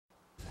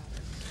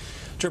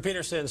Drew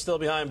Peterson still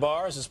behind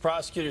bars as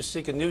prosecutors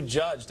seek a new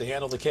judge to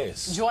handle the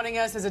case. Joining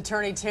us is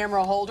attorney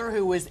Tamara,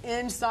 who was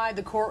inside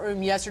the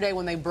courtroom yesterday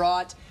when they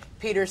brought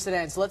Peterson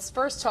in. So let's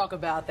first talk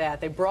about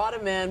that. They brought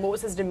him in. What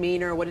was his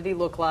demeanor? What did he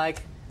look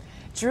like?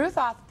 Drew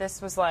thought that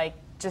this was like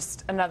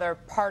just another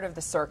part of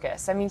the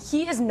circus. I mean,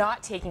 he is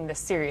not taking this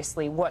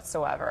seriously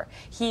whatsoever.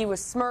 He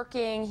was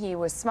smirking, he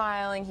was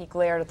smiling, he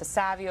glared at the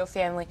Savio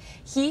family.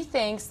 He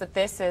thinks that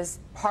this is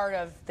part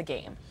of the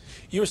game.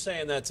 You were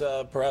saying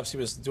that perhaps he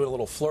was doing a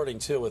little flirting,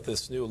 too, with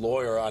this new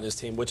lawyer on his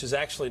team, which is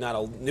actually not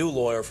a new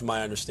lawyer, from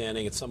my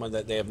understanding. It's someone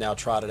that they have now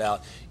trotted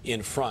out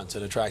in front,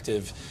 an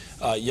attractive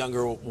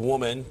younger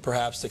woman,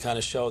 perhaps to kind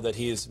of show that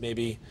he is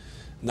maybe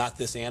not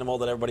this animal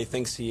that everybody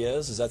thinks he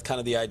is. Is that kind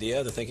of the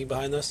idea, the thinking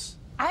behind this?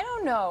 I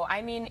don't know.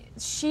 I mean,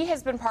 she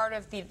has been part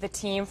of the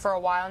team for a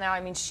while now.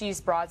 I mean,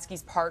 she's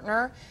Brodsky's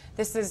partner.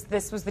 This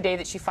was the day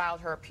that she filed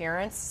her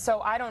appearance.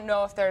 So I don't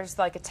know if there's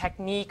like a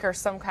technique or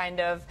some kind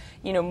of,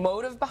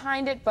 motive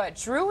behind it. But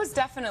Drew was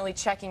definitely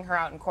checking her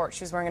out in court.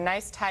 She was wearing a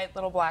nice, tight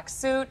little black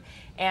suit,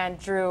 and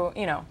Drew,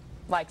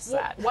 likes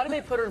that. Why did they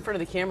put her in front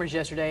of the cameras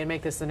yesterday and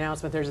make this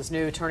announcement? There's this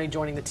new attorney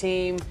joining the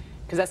team.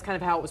 Because that's kind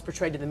of how it was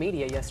portrayed to the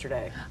media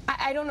yesterday.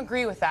 I don't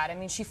agree with that. I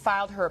mean, she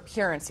filed her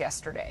appearance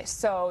yesterday.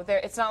 So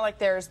it's not like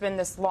there's been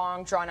this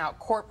long, drawn-out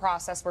court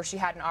process where she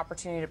had an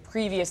opportunity to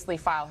previously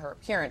file her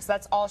appearance.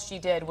 That's all she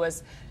did,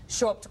 was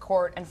show up to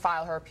court and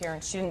file her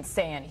appearance. She didn't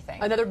say anything.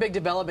 Another big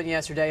development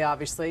yesterday,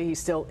 obviously. He's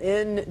still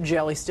in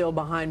jail. He's still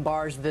behind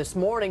bars this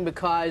morning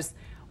because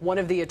one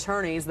of the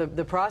attorneys,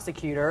 the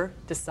prosecutor,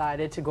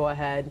 decided to go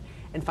ahead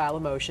and file a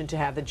motion to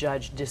have the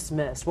judge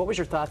dismissed. What was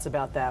your thoughts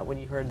about that when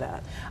you heard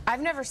that?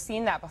 I've never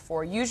seen that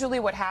before.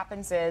 Usually what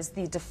happens is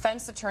the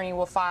defense attorney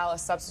will file a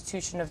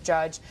substitution of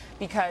judge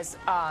because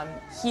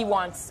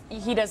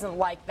he doesn't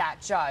like that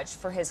judge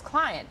for his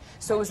client.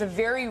 So it was a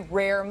very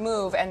rare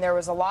move, and there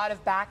was a lot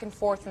of back and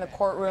forth in the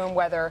courtroom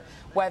whether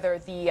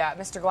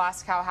Mr.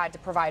 Glasgow had to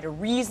provide a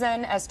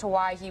reason as to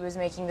why he was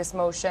making this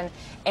motion.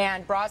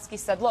 And Brodsky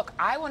said, look,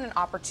 I want an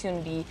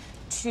opportunity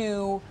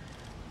to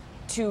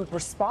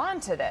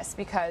respond to this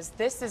because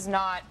this is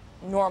not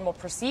normal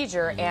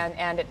procedure,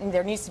 and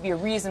there needs to be a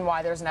reason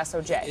why there's an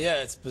SOJ.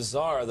 Yeah, it's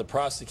bizarre, the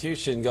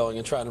prosecution going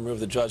and trying to remove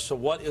the judge. So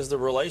what is the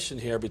relation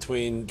here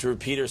between Drew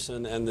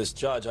Peterson and this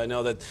judge? I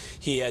know that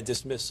he had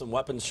dismissed some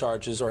weapons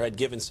charges or had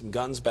given some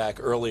guns back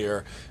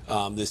earlier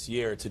this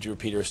year to Drew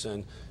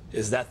Peterson.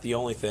 Is that the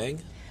only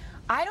thing?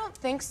 I don't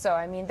think so.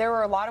 I mean, there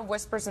were a lot of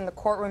whispers in the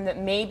courtroom that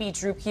maybe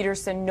Drew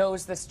Peterson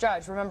knows this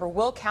judge. Remember,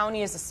 Will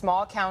County is a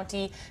small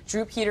county.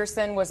 Drew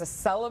Peterson was a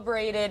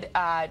celebrated,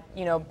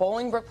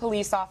 Bolingbrook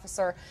police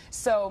officer.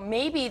 So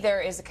maybe there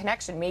is a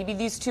connection. Maybe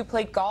these two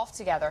played golf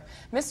together.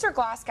 Mr.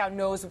 Glasgow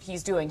knows what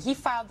he's doing. He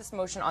filed this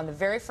motion on the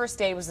very first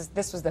day.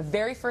 This was the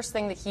very first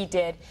thing that he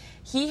did.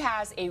 He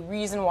has a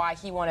reason why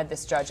he wanted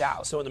this judge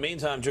out. So in the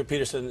meantime, Drew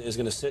Peterson is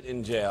going to sit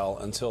in jail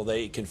until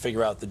they can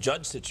figure out the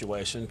judge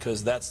situation,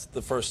 because that's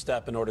the first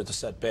step in order to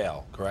set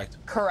bail, correct?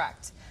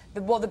 Correct.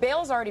 Well, the bail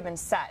has already been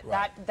set.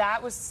 Right.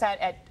 That was set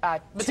at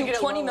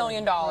 $20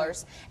 million.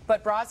 Right.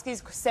 But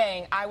Brodsky's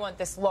saying, I want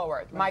this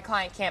lowered. Right. My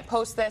client can't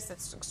post this.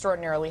 It's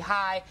extraordinarily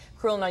high.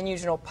 Cruel and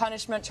unusual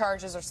punishment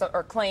charges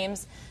or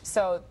claims.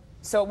 So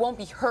it won't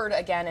be heard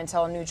again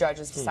until a new judge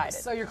is decided.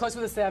 So you're close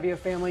with the Savio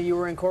family. You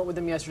were in court with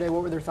them yesterday.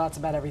 What were their thoughts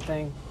about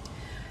everything?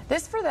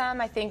 This, for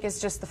them, I think,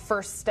 is just the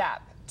first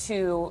step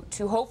to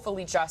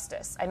hopefully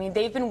justice. I mean,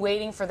 they've been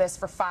waiting for this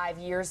for 5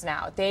 years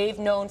now. They've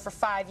known for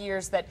 5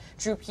 years that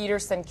Drew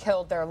Peterson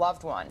killed their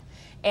loved one.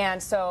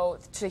 And so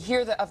to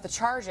hear of the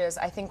charges,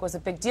 I think, was a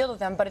big deal to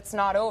them, but it's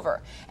not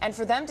over. And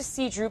for them to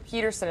see Drew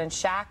Peterson in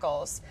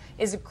shackles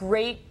is a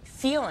great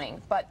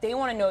feeling, but they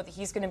want to know that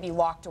he's going to be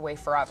locked away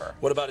forever.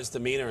 What about his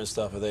demeanor and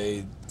stuff?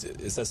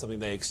 Is that something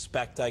they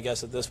expect, I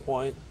guess, at this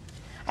point?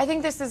 I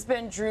think this has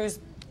been Drew's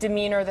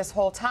demeanor this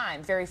whole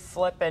time, very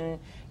flippant.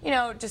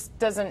 This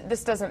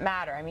doesn't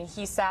matter. I mean,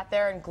 he sat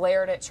there and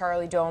glared at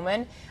Charlie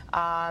Doman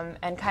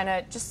and kind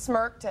of just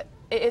smirked.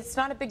 It's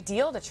not a big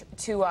deal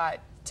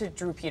to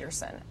Drew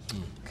Peterson.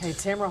 Okay,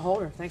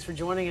 Tamara, thanks for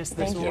joining us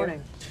this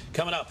morning.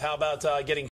 Coming up, how about getting